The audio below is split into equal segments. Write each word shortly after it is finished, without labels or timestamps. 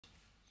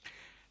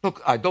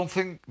Look, I don't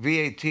think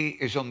VAT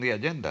is on the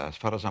agenda as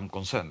far as I'm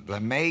concerned. There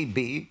may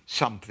be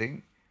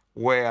something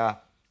where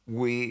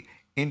we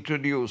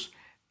introduce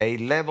a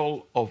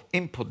level of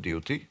import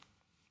duty,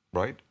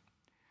 right,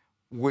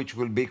 which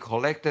will be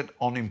collected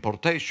on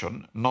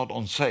importation, not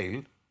on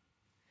sale,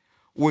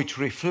 which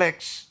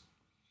reflects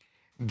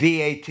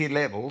VAT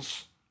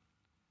levels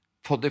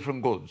for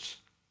different goods.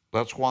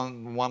 That's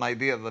one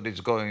idea that is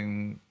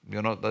going,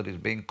 that is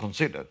being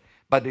considered.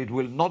 But it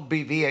will not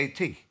be VAT.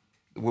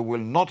 We will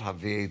not have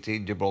VAT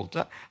in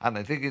Gibraltar, and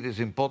I think it is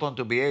important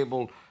to be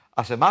able,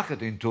 as a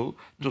marketing tool,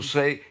 to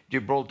say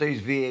Gibraltar is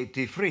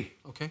VAT free.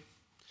 Okay.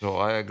 So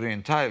I agree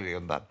entirely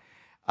on that.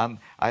 And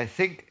I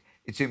think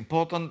it's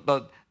important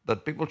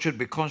that people should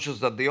be conscious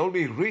that the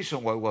only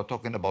reason why we're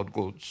talking about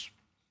goods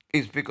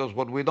is because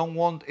what we don't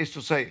want is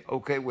to say,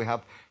 okay, we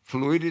have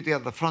fluidity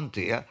at the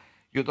frontier,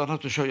 you don't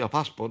have to show your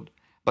passport,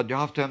 but you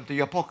have to empty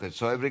your pockets.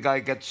 So every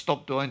guy gets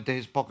stopped to empty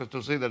his pockets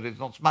to see that he's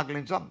not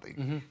smuggling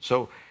something.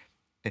 So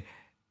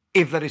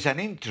if there is an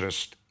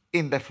interest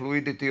in the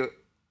fluidity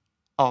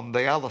on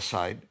the other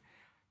side,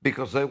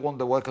 because they want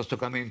the workers to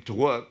come in to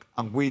work,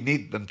 and we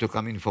need them to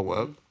come in for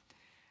work,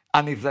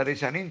 and if there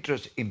is an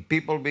interest in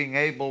people being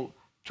able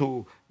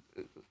to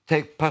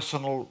take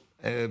personal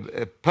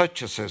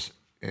purchases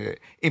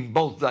in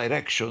both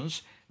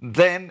directions,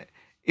 then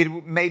it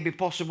may be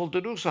possible to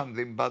do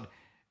something. But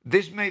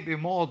this may be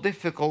more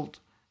difficult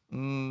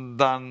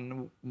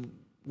than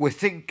we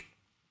think,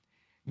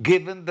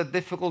 given the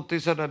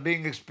difficulties that are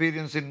being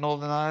experienced in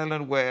Northern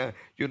Ireland, where,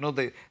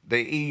 the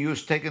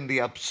EU's taken the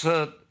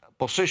absurd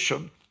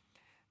position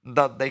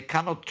that they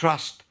cannot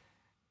trust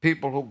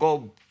people who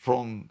go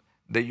from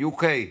the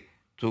UK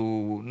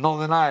to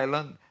Northern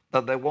Ireland,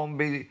 that they won't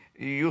be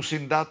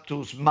using that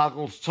to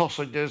smuggle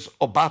sausages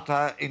or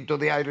butter into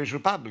the Irish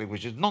Republic,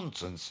 which is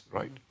nonsense,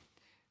 right?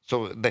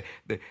 So the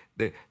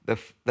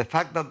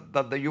fact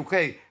that the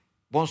UK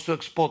wants to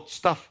export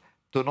stuff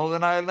to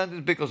Northern Ireland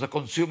is because the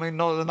consumer in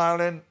Northern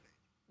Ireland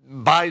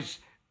buys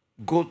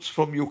goods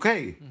from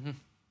UK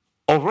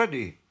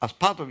already as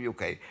part of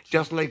UK,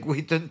 just like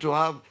we tend to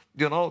have,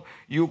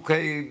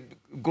 UK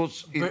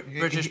goods,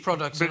 British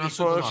products British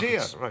in our products here,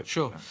 supermarkets. right?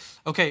 Sure.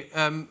 Okay.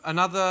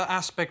 Another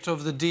aspect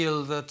of the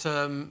deal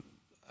that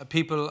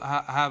people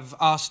have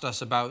asked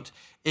us about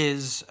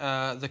is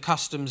the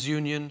customs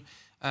union.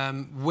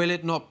 Will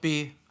it not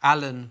be,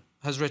 Alan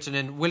has written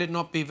in, will it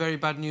not be very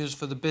bad news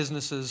for the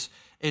businesses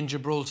in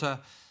Gibraltar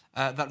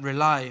that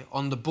rely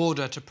on the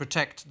border to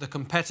protect the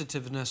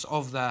competitiveness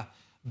of their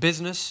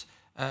business,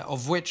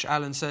 of which,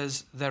 Alan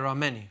says, there are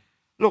many?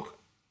 Look,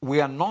 we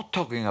are not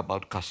talking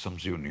about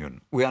customs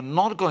union. We are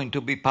not going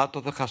to be part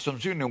of the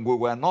customs union. We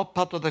were not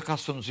part of the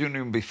customs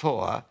union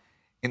before,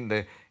 in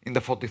the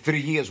 43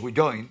 years we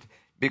joined,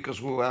 because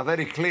we were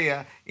very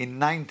clear in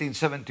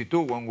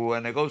 1972, when we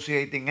were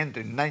negotiating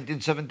entry in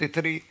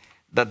 1973,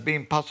 that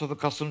being part of the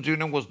customs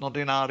union was not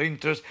in our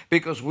interest,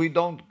 because we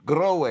don't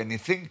grow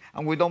anything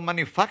and we don't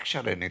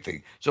manufacture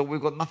anything. So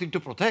we've got nothing to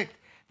protect.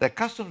 The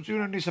customs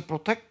union is a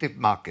protective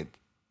market.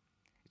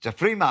 It's a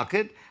free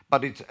market,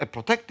 but it's a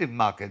protective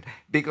market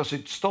because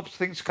it stops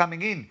things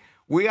coming in.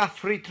 We are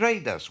free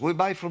traders. We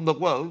buy from the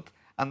world,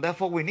 and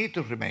therefore we need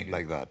to remain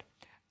like that.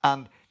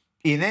 And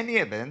in any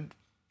event,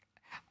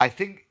 I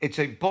think it's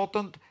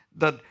important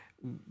that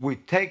we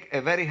take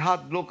a very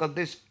hard look at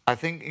this, I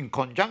think, in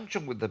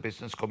conjunction with the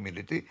business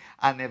community,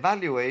 and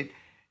evaluate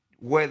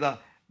whether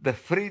the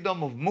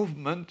freedom of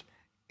movement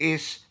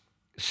is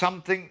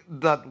something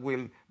that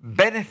will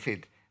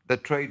benefit the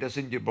traders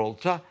in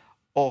Gibraltar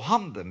or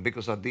harm them,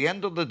 because at the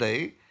end of the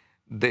day,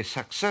 the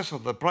success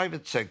of the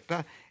private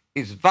sector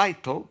is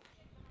vital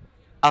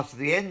as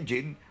the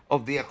engine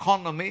of the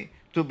economy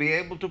to be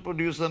able to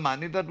produce the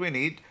money that we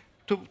need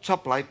to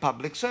supply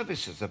public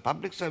services. The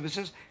public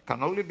services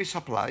can only be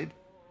supplied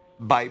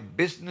by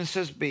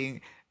businesses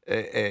being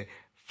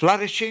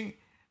flourishing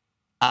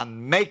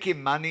and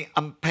making money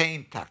and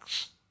paying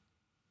tax.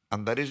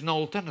 And there is no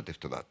alternative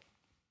to that.